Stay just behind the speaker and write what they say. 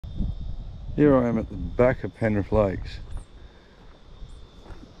Here I am at the back of Penrith Lakes.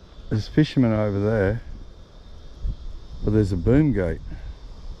 There's fishermen over there, but there's a boom gate.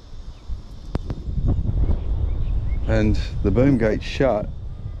 And the boom gate's shut,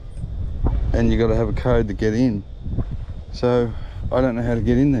 and you got to have a code to get in. So I don't know how to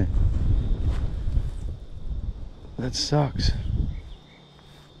get in there. That sucks.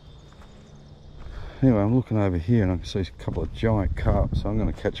 Anyway, I'm looking over here and I can see a couple of giant carp, so I'm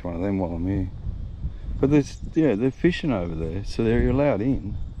going to catch one of them while I'm here. But there's, yeah, they're fishing over there, so they're allowed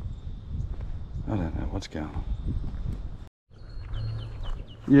in. I don't know what's going on.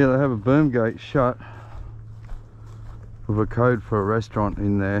 Yeah, they have a boom gate shut with a code for a restaurant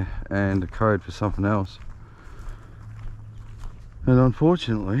in there and a code for something else. And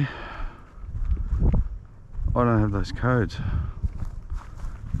unfortunately, I don't have those codes.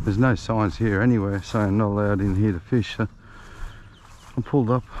 There's no signs here anywhere saying I'm not allowed in here to fish. So I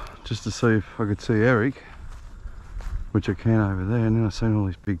pulled up just to see if I could see Eric, which I can over there, and then I seen all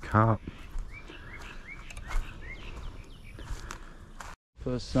these big carp.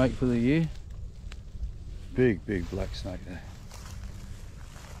 First snake for the year. Big black snake there.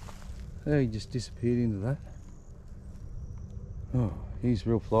 There, he just disappeared into that. Oh, he's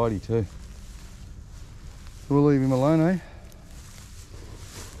real flighty too. We'll leave him alone, eh?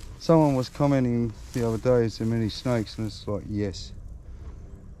 Someone was commenting the other day, is there many snakes? And it's like, yes.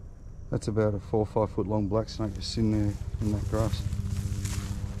 That's about a 4 or 5 foot long black snake just sitting there in that grass.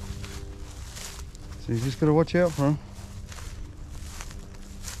 So you just got to watch out for him.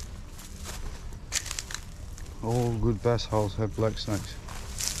 All good bass holes have black snakes.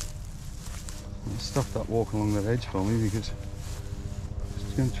 I stuffed up walking along that edge for me because I'm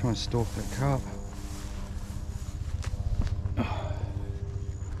just going to try and stalk that carp.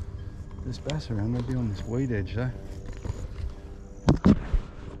 There's bass around, they'll be on this weed edge though.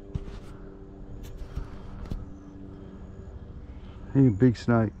 Here's a big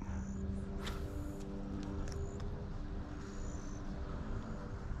snake.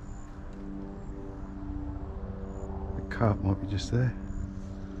 The carp might be just there.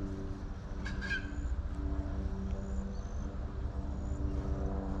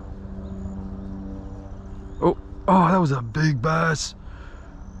 Oh, that was a big bass.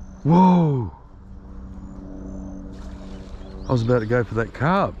 Whoa! I was about to go for that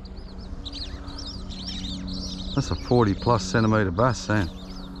carp. That's a 40+ centimetre bass, Sam.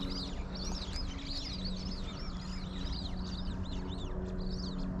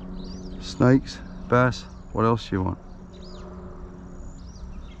 Snakes, bass, what else do you want?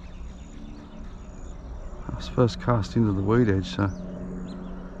 I was first cast into the weed edge, so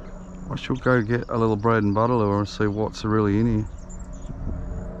I shall go get a little bread and butter lure and see what's really in here.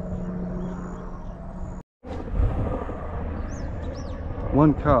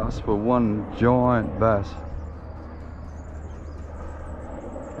 One cast for one giant bass.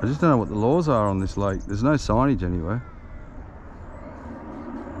 I just don't know what the laws are on this lake. There's no signage anywhere.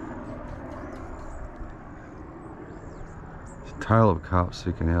 There's a tail of a carp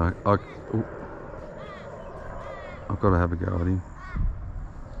sticking out. I've got to have a go at him.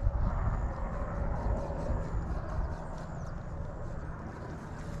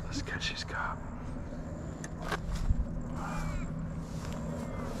 Let's catch this carp.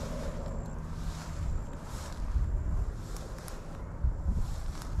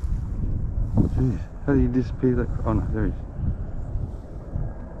 Jeez, how did he disappear that? Oh no, there he is.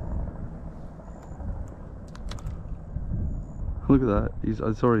 Look at that,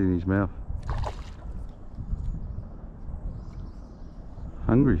 it's already in his mouth.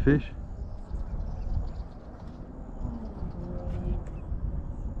 Hungry fish.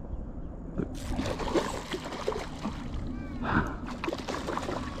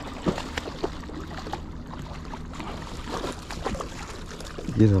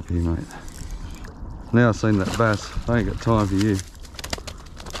 Get up here, mate. Now I've seen that bass, I ain't got time for you.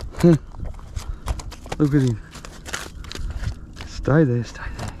 Look at him. Stay there, stay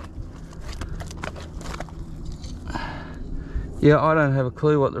there. Yeah, I don't have a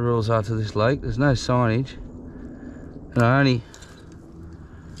clue what the rules are to this lake. There's no signage. And I only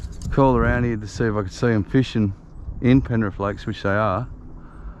called around here to see if I could see them fishing in Penrith Lakes, which they are.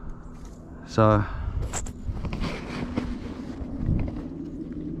 So I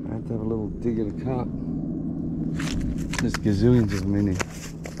have to have a little dig at a carp. There's gazillions of them in here.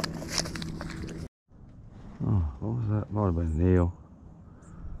 Oh, what was that? Might have been an eel.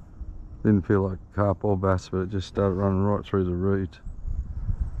 Didn't feel like carp or bass, but it just started running right through the reeds.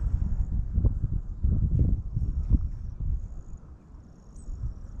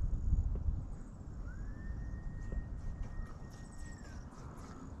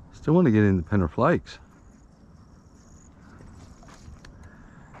 Still want to get into Penrith Lakes.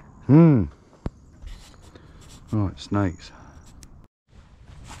 Right, snakes.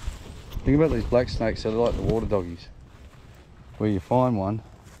 Think about these black snakes, they're like the water doggies. Where you find one,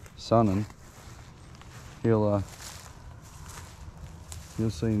 sunning, you'll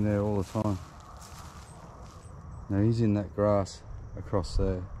see him there all the time. Now he's in that grass across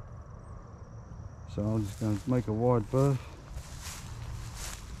there. So I'm just going to make a wide berth.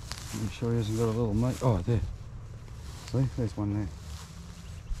 Make sure he hasn't got a little mate. Oh, there. See, there's one there.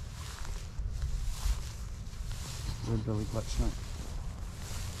 Red belly black snake.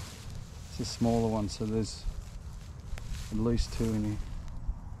 It's a smaller one, so there's at least 2 in here.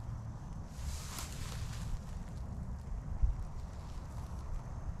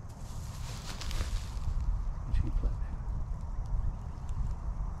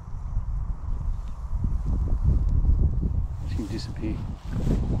 Watch him disappear.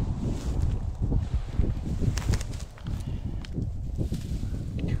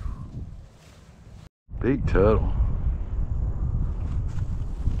 Big turtle.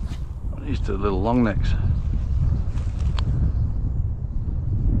 I'm used to little long necks.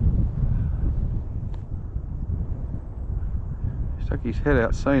 Stuck his head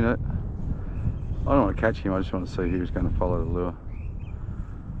out, seen it. I don't want to catch him, I just want to see if he was going to follow the lure.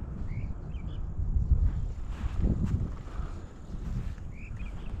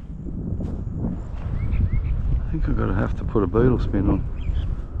 I think I'm going to have to put a beetle spin on.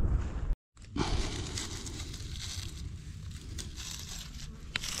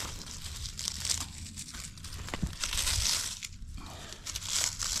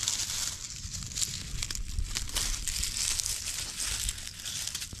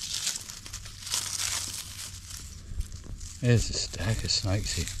 There's a stack of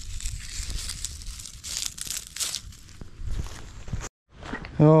snakes here.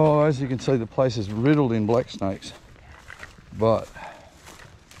 Oh, as you can see, the place is riddled in black snakes. But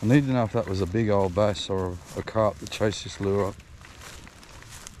I need to know if that was a big old bass or a carp that chased this lure up.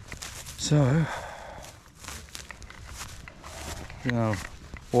 So, you know,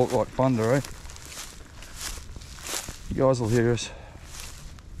 walk like thunder, eh? You guys will hear us.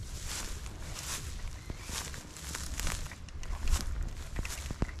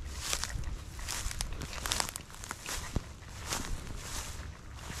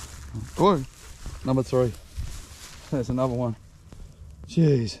 Oh, number 3. There's another one.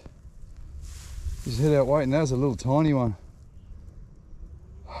 Jeez. Just head out waiting. That was a little tiny one.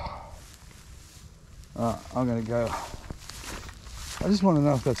 I'm going to go. I just want to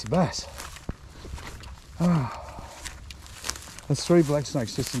know if that's a bass. There's 3 black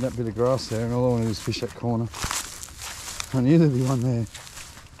snakes just in that bit of grass there, and all I want to do is fish that corner. I knew there'd be one there.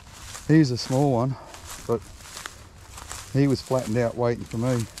 He's a small one, but he was flattened out waiting for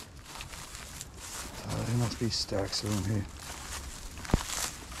me. There must be stacks of them here.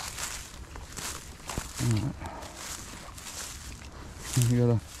 Alright. You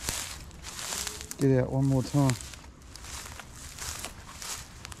gotta get out one more time.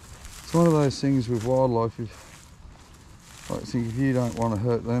 It's one of those things with wildlife, I think if you don't want to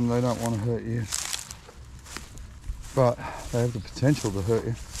hurt them, they don't want to hurt you. But they have the potential to hurt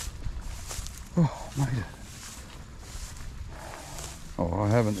you. Oh, made it. Oh, I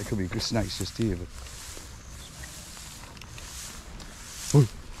haven't. There could be good snakes just here, but. Ooh.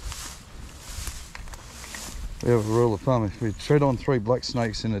 We have a rule of thumb, if we tread on 3 black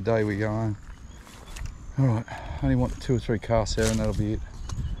snakes in a day, we go home. Alright, I only want 2 or 3 casts there and that'll be it.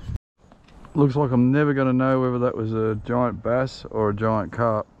 Looks like I'm never going to know whether that was a giant bass or a giant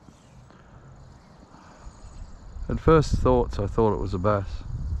carp. At first thoughts, I thought it was a bass.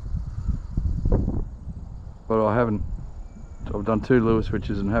 But I haven't. I've done 2 lure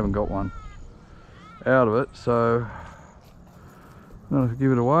switches and haven't got one out of it, so I'm going to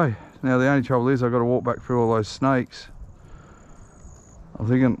give it away. Now the only trouble is I've got to walk back through all those snakes. I'm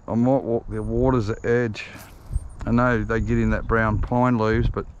thinking I might walk the water's edge. I know they get in that brown pine leaves,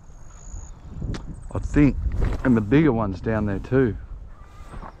 but I think, and the bigger ones down there too,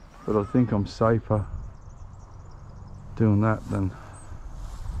 but I think I'm safer doing that than,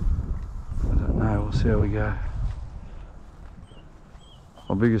 I don't know, we'll see how we go.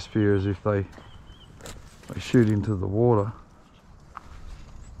 My biggest fear is if they shoot into the water,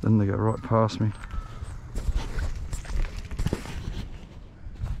 then they go right past me.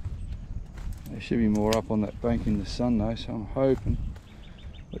 They should be more up on that bank in the sun though, so I'm hoping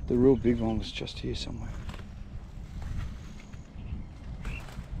that the real big one was just here somewhere.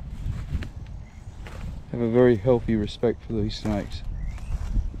 Have a very healthy respect for these snakes.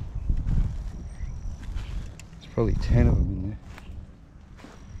 There's probably 10 of them in there.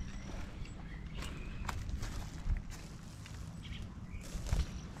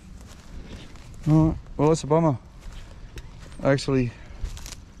 Alright, well that's a bummer. I actually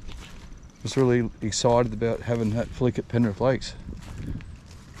was really excited about having that flick at Penrith Lakes.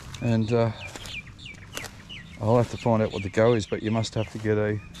 And I'll have to find out what the go is, but you must have to get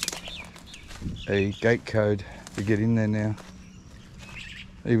a gate code to get in there now,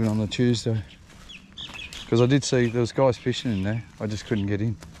 even on the Tuesday. Because I did see there was guys fishing in there, I just couldn't get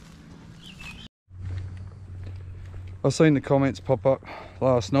in. I've seen the comments pop up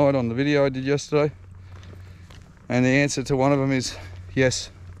last night on the video I did yesterday, and the answer to one of them is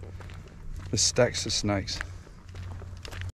yes, there's stacks of snakes.